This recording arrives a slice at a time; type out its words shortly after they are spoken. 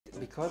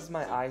Because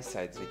my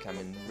eyesight's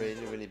becoming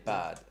really, really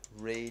bad.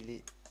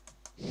 Really.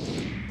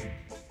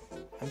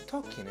 I'm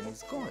talking and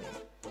it's going.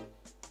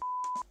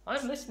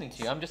 I'm listening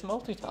to you, I'm just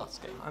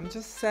multitasking. I'm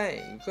just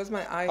saying, because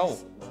my eyes... Oh,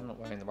 I'm not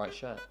wearing the right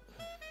shirt.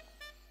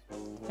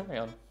 Carry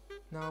on.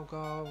 Now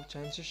go,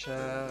 change your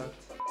shirt.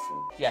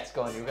 Yes,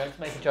 go on, you were going to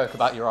make a joke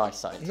about your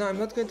eyesight. No, I'm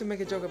not going to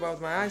make a joke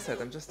about my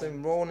eyesight. I'm just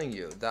warning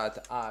you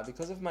that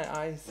because of my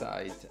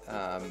eyesight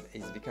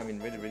is becoming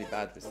really, really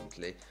bad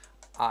recently,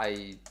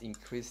 I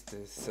increased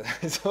the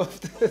size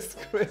of the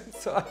screen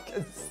so I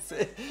can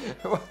see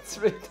what's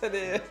written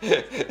here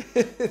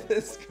in the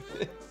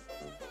screen.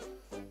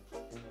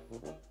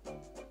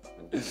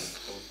 The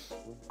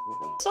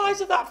size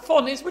of that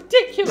font is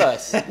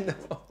ridiculous.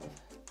 No.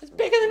 It's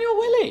bigger than your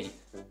willy.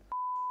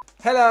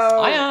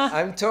 Hello, Hiya.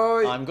 I'm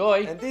Toy. I'm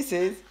Goy. And this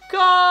is...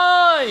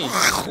 Guy!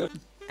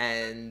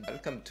 And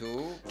welcome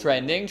to...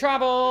 Trending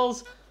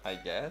Travels. I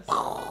guess.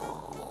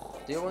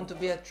 Do you want to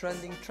be a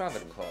trending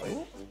travel,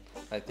 Koi?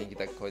 I think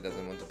that Koi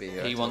doesn't want to be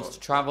here. He wants to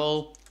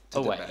travel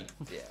away.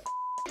 Yeah.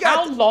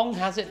 How long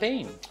has it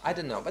been? I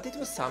don't know, but it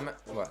was summer.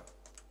 Well,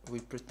 we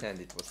pretend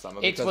it was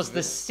summer. It was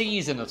the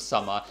season of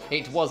summer.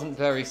 It wasn't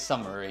very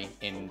summery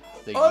in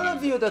the All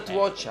of you that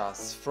watch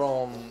us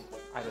from,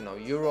 I don't know,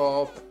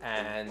 Europe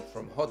and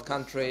from hot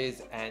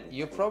countries, and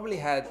you probably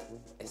had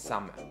a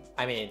summer.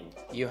 I mean,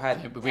 you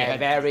had a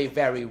very,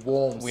 very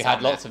warm summer. We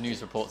had lots of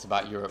news reports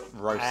about Europe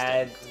roasting.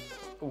 And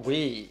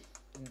we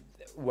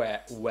were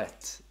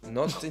wet.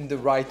 Not in the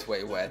right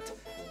way wet.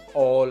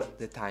 All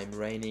the time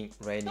raining,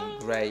 grey.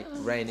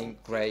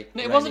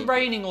 No, it wasn't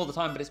raining all the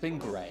time, but it's been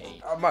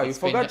grey. Oh, you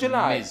forgot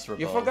July.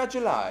 Miserable. You forgot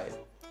July.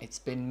 It's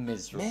been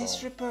miserable.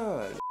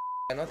 Miserable.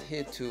 We're not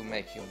here to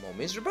make you more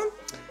miserable.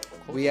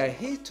 We are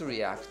here to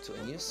react to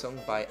a new song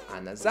by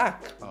ANNA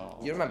ZAK. Oh.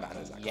 You remember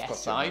ANNA ZAK?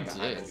 Yes, I do.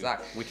 ANNA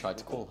ZAK. We tried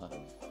to call her.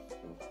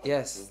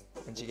 Yes,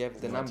 and she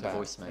gave the number.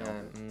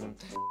 Voicemail.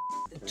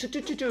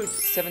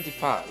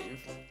 22275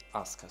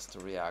 asked us to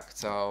react.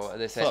 So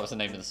they said. That was the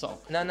name of the song.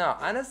 No,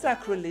 ANNA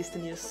ZAK released a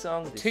new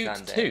song this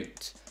Sunday.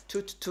 Toot.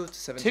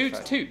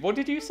 22275. Toot. What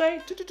did you say?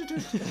 Toot.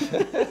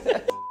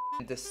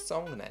 The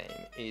song name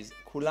is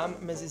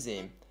كلام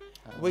مزيزين.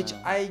 Which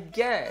I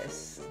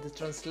guess the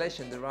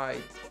translation, the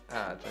right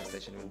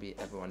translation will be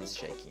everyone is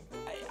shaking.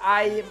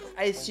 I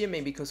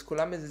assuming because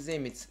كلام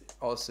مزيزين, it's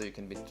also you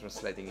can be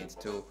translating it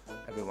to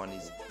everyone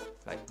is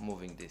like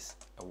moving this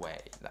away.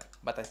 Like,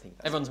 but I think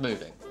that's Everyone's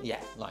moving.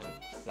 Yeah, like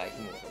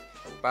moving.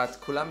 But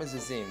كולם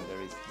مزيزים,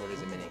 there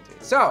is a meaning to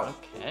it. So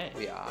okay,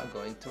 we are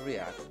going to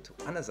react to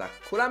ANNA ZAK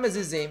كلام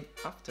مزيزים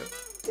after.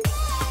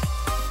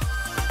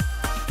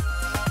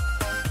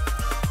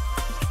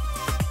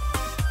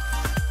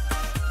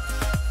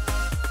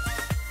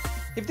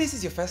 If this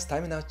is your first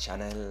time in our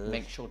channel,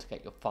 make sure to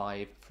get your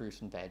 5 fruit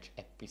and veg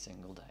every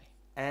single day.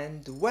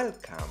 And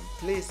welcome.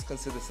 Please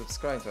consider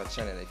subscribing to our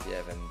channel if you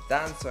haven't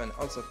done so, and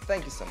also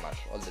thank you so much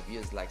for all the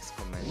views, likes,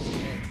 comments,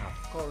 and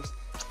of course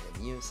the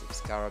new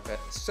subscribers.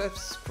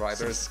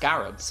 Subscribers.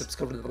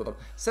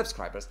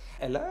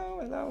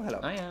 Hello.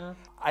 Hiya.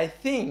 I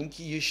think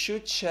you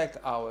should check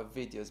our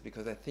videos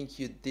because I think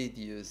you did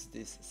use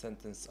this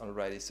sentence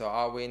already. So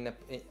are we in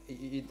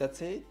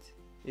that's it?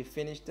 You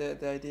finished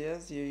the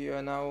ideas? You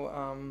are now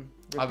repeating?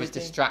 I was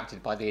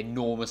distracted by the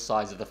enormous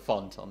size of the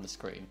font on the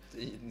screen.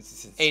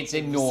 It's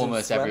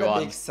enormous, when everyone.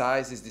 The big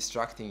size is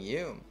distracting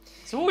you.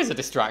 It's always a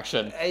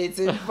distraction. It's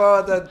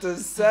important to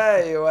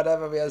say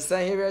whatever we are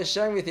saying here. We are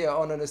sharing with you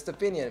our honest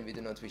opinion. We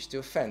do not wish to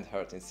offend,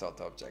 hurt, insult,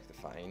 or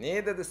objectify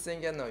neither the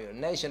singer nor your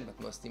nation, but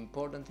most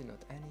importantly,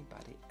 not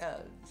anybody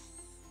else.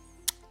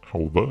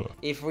 However,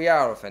 if we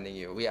are offending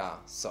you, we are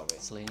sorry.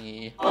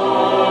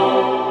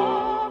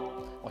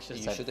 I should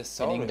You have should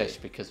said have in English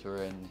because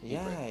we're in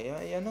Hebrew.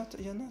 Yeah, you're not.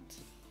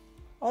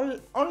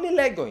 Only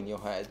Lego in your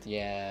head.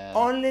 Yeah.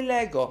 Only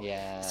Lego.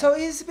 Yeah. So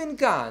he's been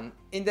gone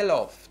in the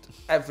loft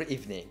every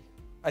evening.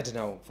 I don't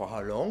know for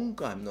how long.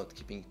 I'm not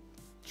keeping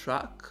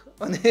track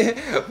on it,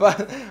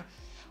 but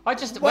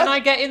when I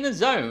get in the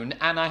zone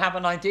and I have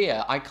an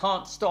idea, I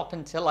can't stop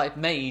until I've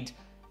made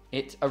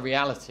it a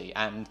reality,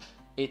 and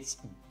it's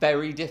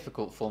very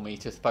difficult for me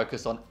to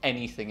focus on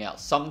anything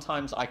else.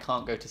 Sometimes I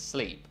can't go to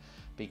sleep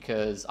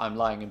because I'm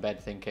lying in bed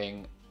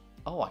thinking,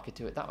 oh, I could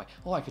do it that way.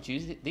 Oh, I could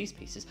use these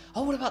pieces.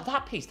 Oh, what about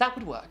that piece? That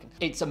would work.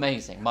 It's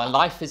amazing. My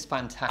life is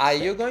fantastic. Are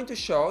you going to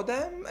show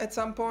them at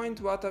some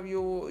point what are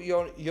your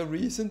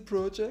recent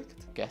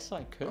project? Guess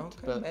I could,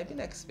 okay, but maybe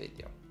next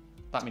video.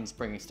 That means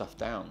bringing stuff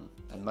down,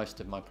 and most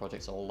of my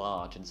projects are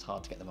large and it's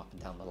hard to get them up and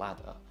down the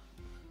ladder.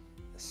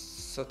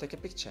 So take a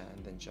picture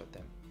and then show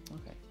them.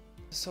 Okay.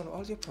 Solve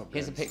all your problems.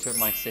 Here's a picture of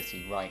my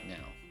city right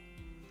now.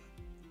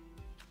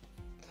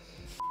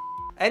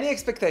 Any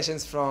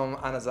expectations from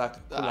ANNA ZAK?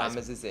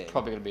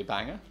 Probably going to be a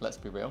banger, let's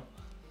be real.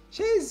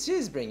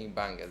 She's bringing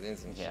bangers,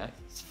 isn't she? Yeah,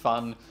 it's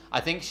fun.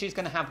 I think she's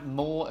going to have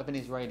more of an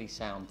Israeli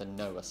sound than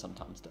Noah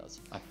sometimes does.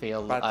 I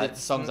feel the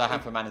songs I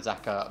have from ANNA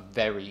ZAK are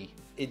very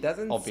It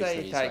doesn't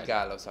obviously say Israeli.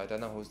 Gallo, so I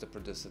don't know who's the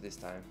producer this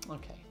time.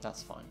 Okay,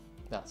 that's fine.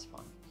 That's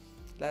fine.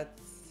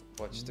 Let's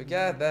watch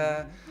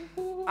together.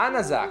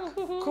 ANNA ZAK,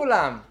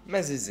 כולם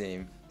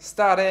מזיזים,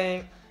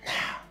 starting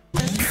now.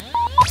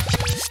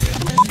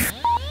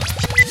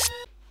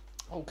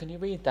 Oh, can you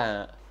read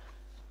that?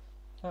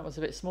 That was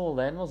a bit small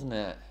then, wasn't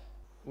it?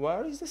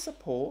 Where is the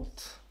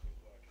support?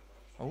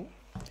 Oh.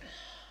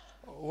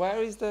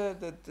 Where is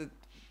the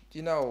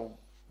you know,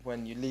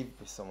 when you live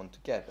with someone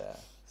together,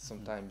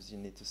 sometimes you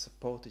need to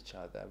support each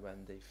other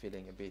when they're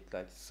feeling a bit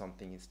like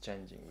something is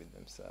changing with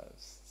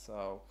themselves.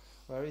 So,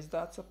 where is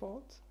that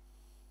support?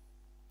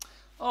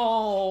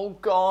 Oh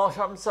gosh,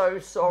 I'm so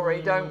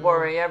sorry. Don't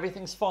worry,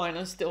 everything's fine.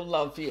 I still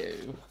love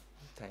you.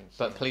 Thank you.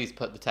 But please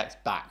put the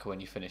text back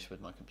when you finish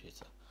with my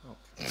computer.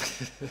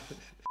 Okay.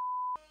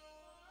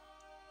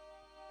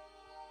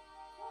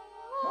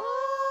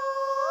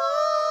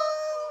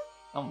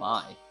 Oh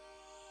my.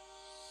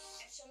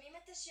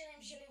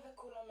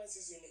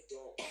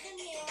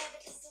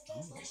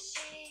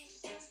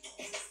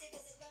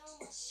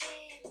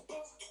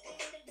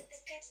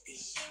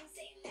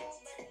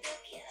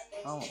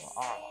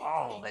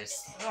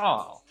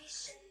 Oh.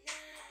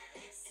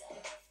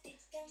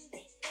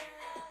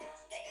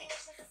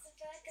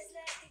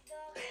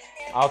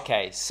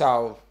 Okay,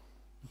 so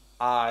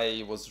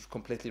I was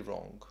completely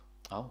wrong.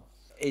 Oh.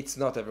 It's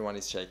not everyone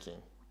is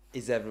shaking,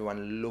 it's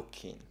everyone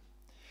looking.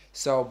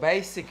 So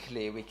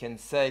basically we can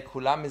say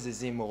כולם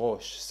מזיזים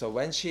ראש. So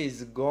when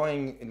she's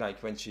going,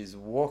 like when she's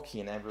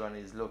walking, everyone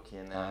is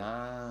looking.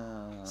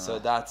 So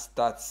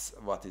that's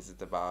what is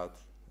it about.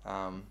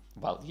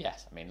 Well,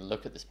 yes. I mean,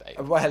 look at this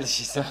babe. Well,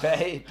 she's a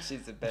babe.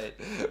 She's a babe.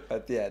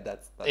 But yeah,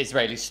 that's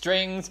Israeli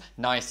strings,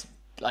 nice,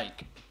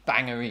 like,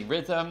 bangery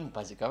rhythm.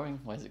 Where's it going?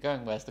 Where's it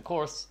going? Where's the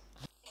chorus?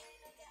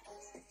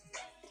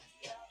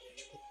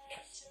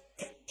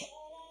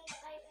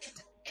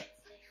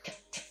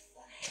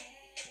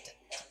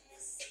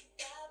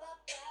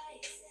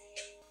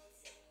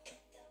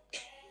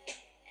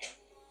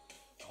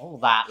 Oh,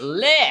 that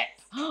lip!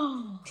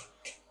 Oh.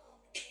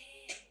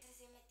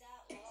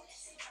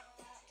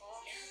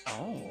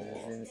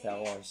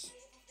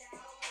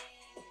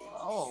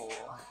 Oh.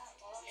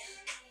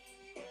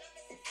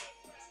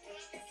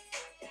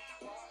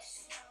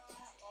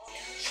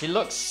 She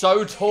looks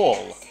so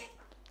tall.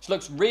 She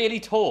looks really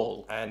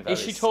tall. And is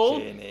she tall?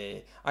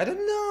 Skinny. I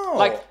don't know.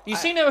 Like, you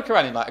see Noah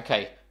Karenin, like,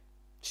 okay,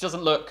 she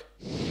doesn't look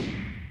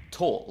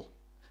tall.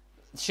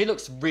 She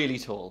looks really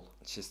tall.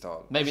 She's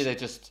tall. Maybe they're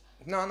just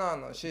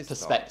No, she's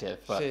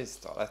perspective. Tall. But she's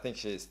tall. I think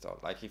she's tall.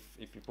 Like if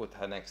you put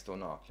her next to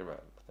Noah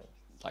Karenin, I think.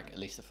 like at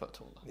least a foot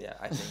taller. Yeah,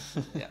 I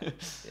think. Yeah.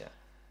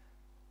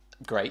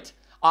 Great.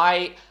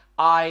 I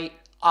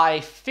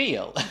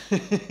feel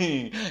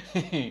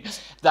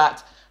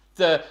that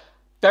the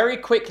very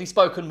quickly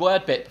spoken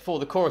word bit before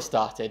the chorus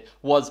started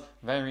was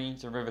very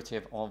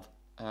derivative of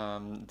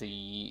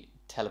the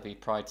Tel Aviv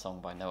Pride song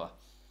by Noah.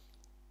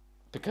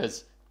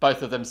 Because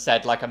both of them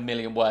said like a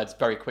million words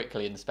very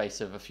quickly in the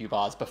space of a few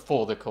bars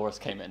before the chorus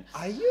came in.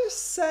 Are you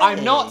saying...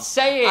 I'm not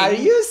saying... Are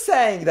you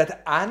saying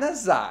that ANNA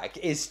ZAK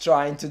is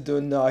trying to do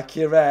Noah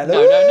Karenin?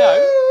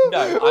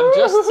 No, I'm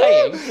just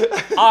saying,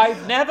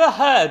 I've never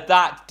heard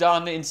that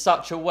done in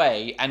such a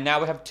way, and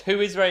now we have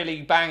two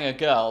Israeli banger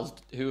girls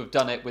who have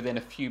done it within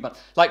a few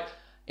months. Like,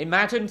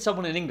 imagine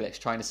someone in English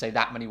trying to say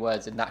that many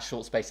words in that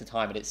short space of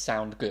time and it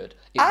sound good.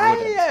 It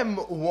wouldn't. I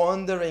am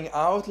wondering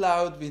out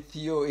loud with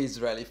you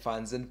Israeli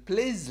fans, and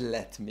please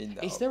let me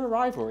know. Is there a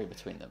rivalry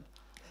between them?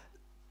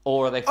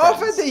 Or are they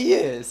friends? Over the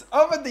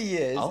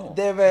years,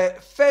 there were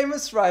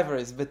famous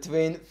rivalries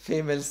between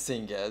female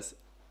singers.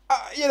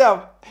 You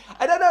know,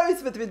 I don't know if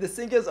it's between the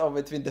singers or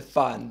between the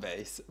fan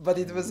base, but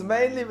it was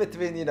mainly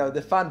between, you know,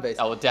 the fan base.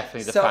 Oh, well,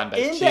 definitely the fan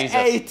base. In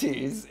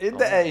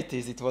the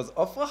 80s, it was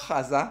Ofra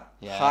Haza,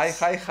 Yes.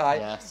 Hi,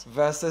 Yes.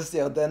 versus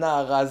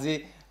Yardena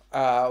Arazi,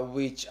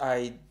 which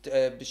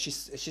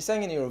she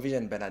sang in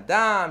Eurovision Ben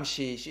Adam.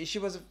 She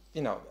was,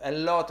 you know, a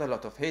lot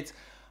of hits.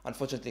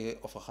 Unfortunately,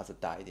 Ofra Haza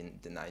died in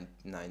the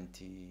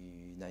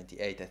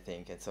 1998, I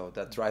think, and so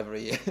that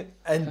rivalry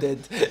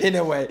ended in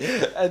a way.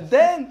 And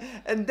then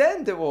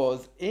there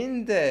was,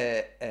 in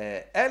the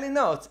early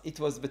notes, it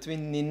was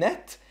between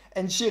Ninette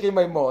and Shiri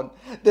Maimon.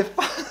 The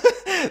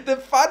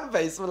fan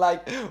base were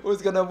like,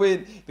 who's gonna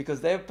win?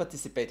 Because they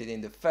participated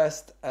in the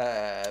first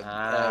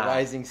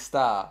Rising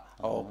Star,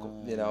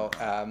 you know,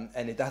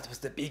 and that was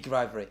the big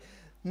rivalry.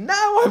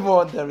 Now I'm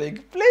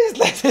wondering, please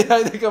let me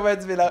know in the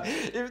comments below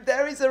if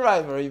there is a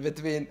rivalry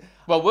between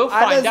Well, we'll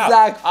ANNA find out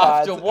ZAK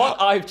after fans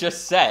what I've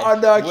just said.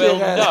 Noah We'll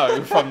Karenin.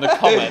 know from the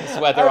comments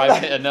whether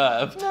I've hit a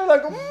nerve. And I'm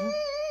like,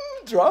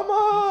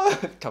 drama.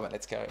 Come on,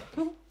 let's carry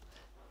on.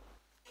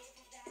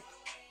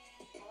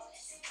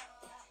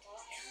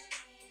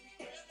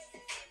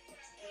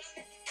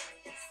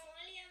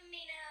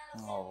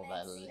 Oh,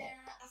 that lip.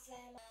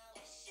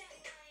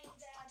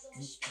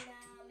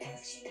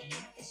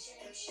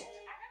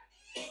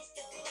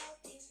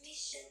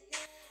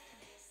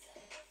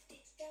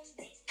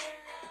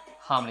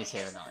 Harmonies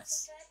here are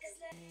nice.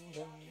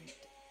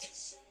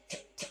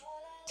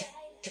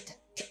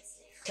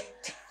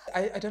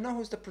 I don't know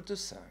who's the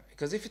producer,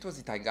 because if it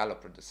was Itaigallo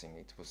producing,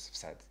 it was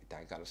said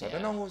Itaigallo. So I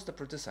don't know who's the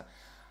producer.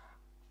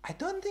 I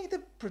don't think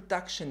the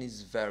production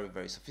is very,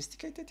 very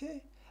sophisticated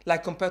here.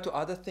 Like compared to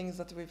other things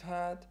that we've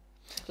had.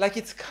 Like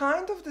it's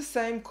kind of the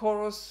same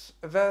chorus,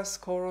 verse,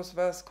 chorus,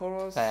 verse,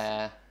 chorus.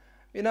 Fair.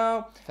 You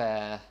know?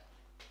 Fair.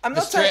 I'm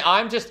not saying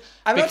I'm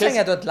not saying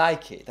I don't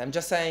like it. I'm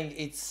just saying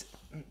it's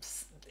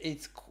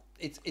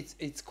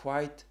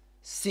quite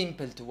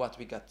simple to what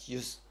we got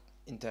used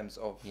in terms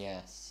of.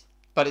 Yes.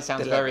 But it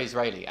sounds very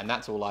Israeli, and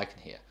that's all I can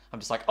hear. I'm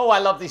just like, oh, I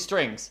love these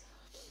strings.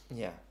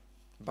 Yeah.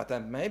 But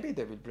then maybe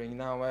they will bring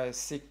now a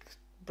sick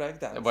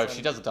breakdance. Well, if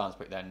she does a dance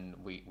break, then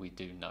we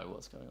do know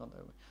what's going on,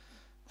 don't we?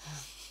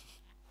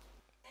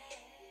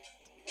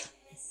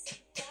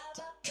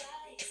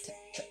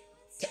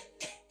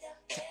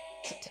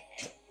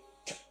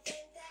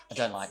 I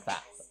don't like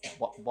that.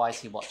 Why is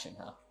he watching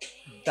her?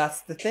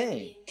 That's the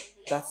thing.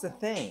 That's the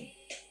thing.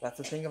 That's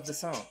the thing of the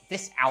song.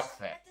 This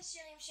outfit.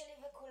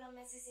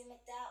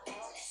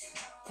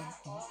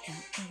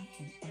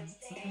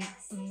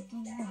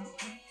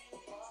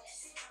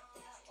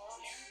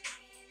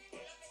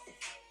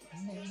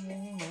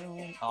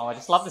 Oh, I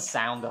just love the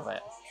sound of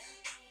it.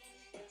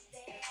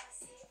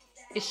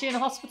 Is she in a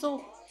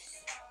hospital?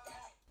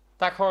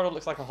 That corridor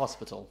looks like a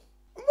hospital.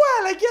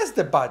 Well, I guess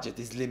the budget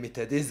is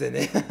limited, isn't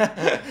it?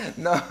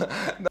 No.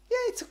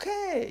 Yeah, it's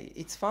okay.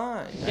 It's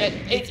fine. Yeah,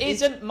 it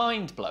isn't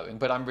mind-blowing,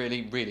 but I'm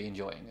really, really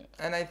enjoying it.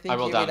 And I think you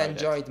will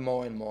enjoy it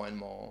more and more and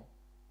more.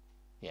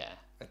 Yeah.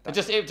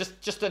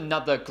 Just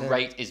another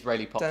great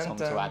Israeli pop song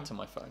to add to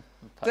my phone.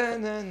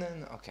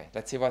 Okay,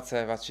 let's see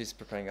what she's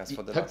preparing us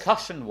for the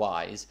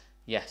percussion-wise,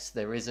 yes,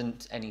 there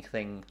isn't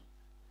anything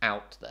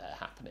out there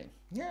happening.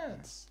 Yeah,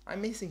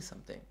 I'm missing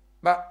something.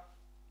 But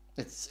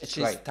she's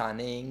great.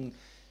 Stunning.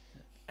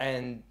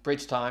 And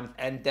bridge time,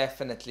 and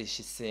definitely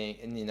she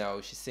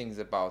sings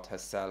about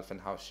herself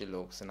and how she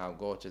looks and how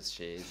gorgeous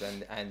she is,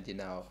 and you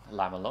know,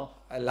 Lamelo. Oh,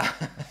 I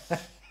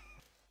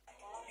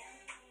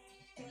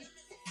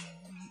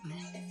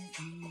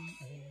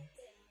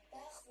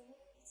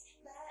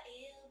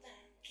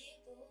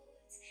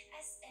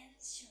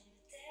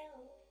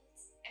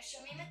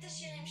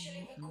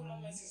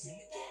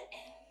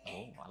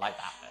like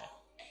that bit.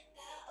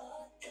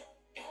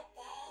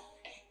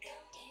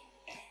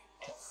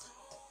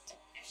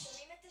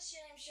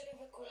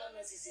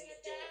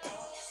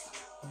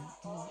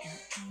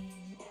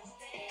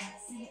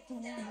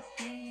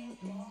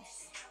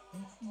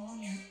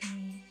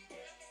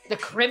 The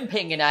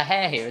crimping in her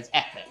hair here is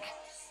epic.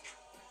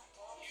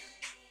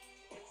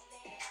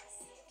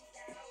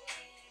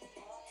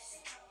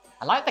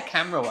 I like the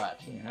camera work,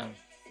 you know.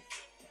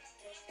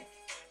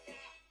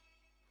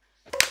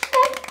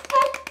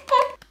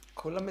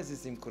 כולם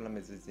מזיזים, כולם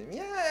מזיזים.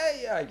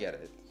 Yeah, I get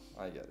it.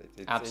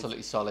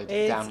 Absolutely solid.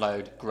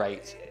 Download,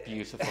 great,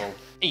 beautiful.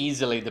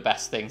 Easily the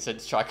best thing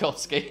since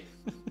Tchaikovsky.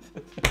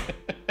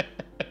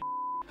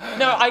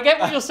 No, I get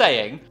what you're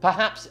saying.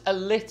 Perhaps a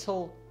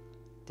little,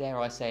 dare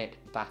I say it,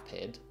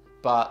 vapid,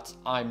 but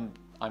I'm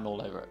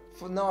all over it.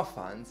 For no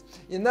fans,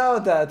 you know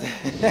that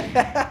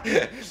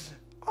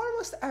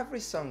almost every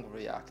song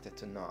reacted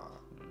to Noah.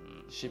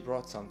 She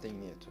brought something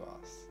new to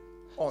us.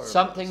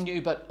 Something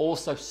new, but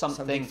also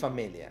something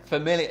familiar.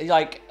 Familiar,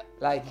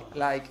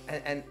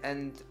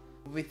 and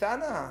with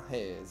Anna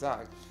here,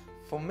 Zak,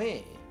 for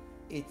me,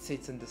 it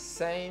sits in the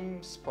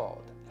same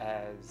spot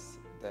as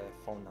the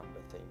phone number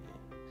thingy.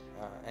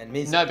 And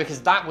music. No, because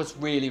that was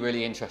really,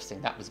 really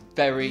interesting. That was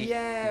very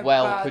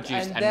well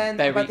produced and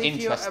very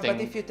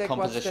interesting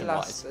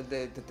composition-wise.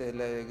 The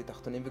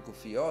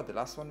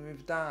last one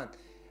we've done.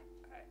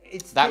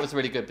 That was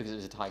really good because it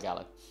was a Thai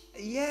gala.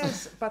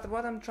 Yes, but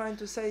what I'm trying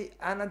to say,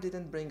 Anna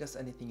didn't bring us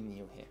anything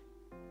new here.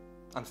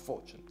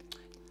 Unfortunately.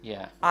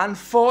 Yeah.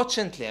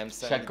 Unfortunately, I'm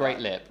saying. She had great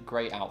lip,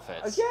 great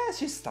outfits. Yeah,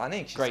 she's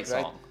stunning. She's great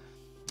song.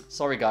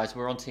 Sorry, guys,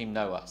 we're on Team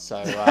Noah,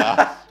 so.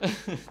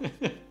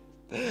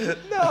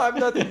 No, I'm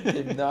not in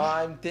Team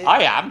Noah. I'm Team.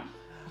 I am.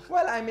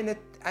 Well, I'm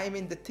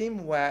in the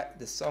team where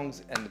the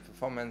songs and the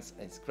performance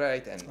is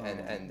great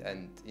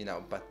and you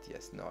know, but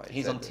yes, Noah.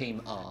 He's on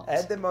Team Art.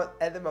 At the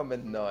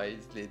moment, Noah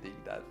is leading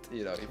that.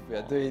 You know, if we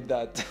are doing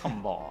that.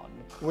 Come on.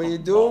 We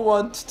do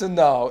want to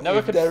know.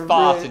 Noah could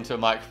fart into a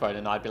microphone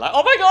and I'd be like,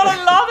 oh my god,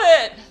 I love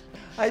it!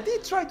 I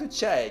did try to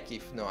check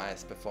if Noah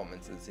has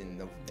performances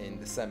in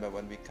December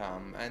when we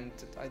come, and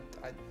I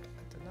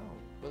don't know.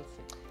 We'll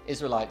see.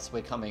 Israelites,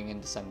 we're coming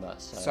in December,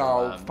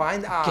 so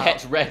find out.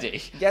 Get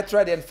ready. Get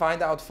ready and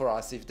find out for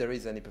us if there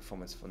is any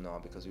performance for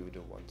Noah, because we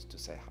do want to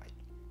say hi.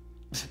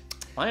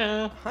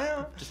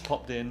 Hiya. Just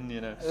popped in,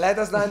 you know. Let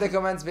us know in the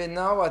comments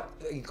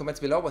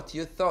below what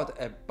you thought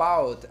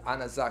about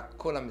ANNA ZAK,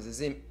 כולם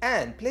מזיזים,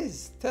 and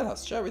please tell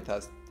us, share with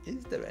us,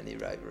 is there any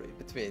rivalry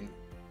between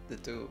the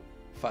two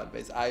fan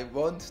base? I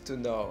want to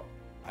know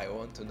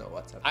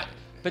what's happening.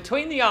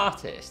 Between the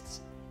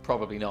artists,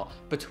 probably not.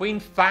 Between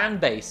fan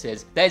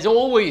bases, there's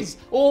always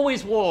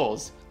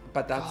wars.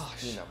 But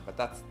that's but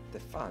that's the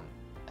fun.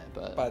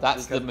 But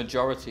that's the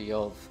majority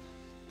of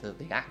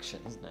the action,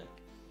 isn't it?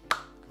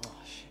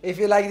 Gosh. If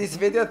you like this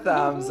video,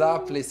 thumbs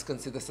up. Please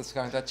consider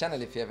subscribing to our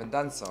channel if you haven't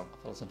done so.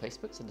 Follow us on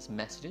Facebook, send us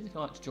messages. If you'd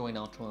like to join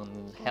our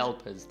Trans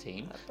Helpers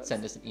team,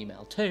 send us an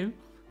email too.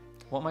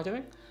 What am I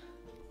doing?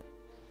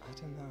 I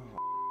don't know.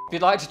 If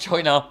you'd like to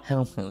join our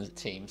Helpers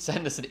team,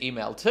 send us an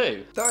email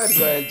too.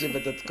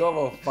 toyandgoy@gmail.com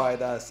or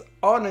find us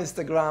on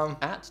Instagram.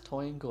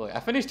 @toyandgoy. I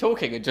finished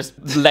talking and just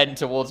leant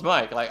towards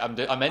Mike. Like I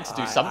meant to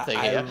do something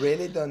I here.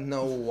 really don't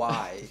know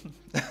why.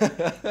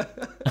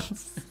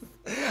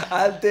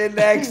 Until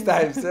next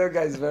time. See you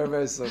guys very,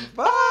 very soon.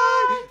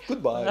 Bye.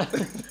 Goodbye.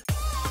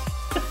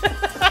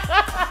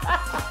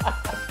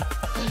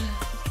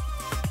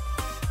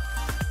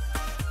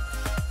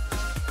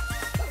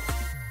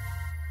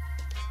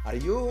 Are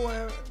you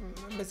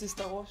מזיז את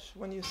הראש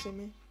when you see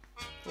me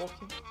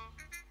walking?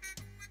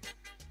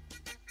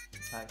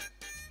 Hi.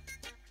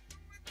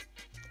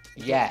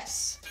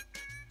 Yes.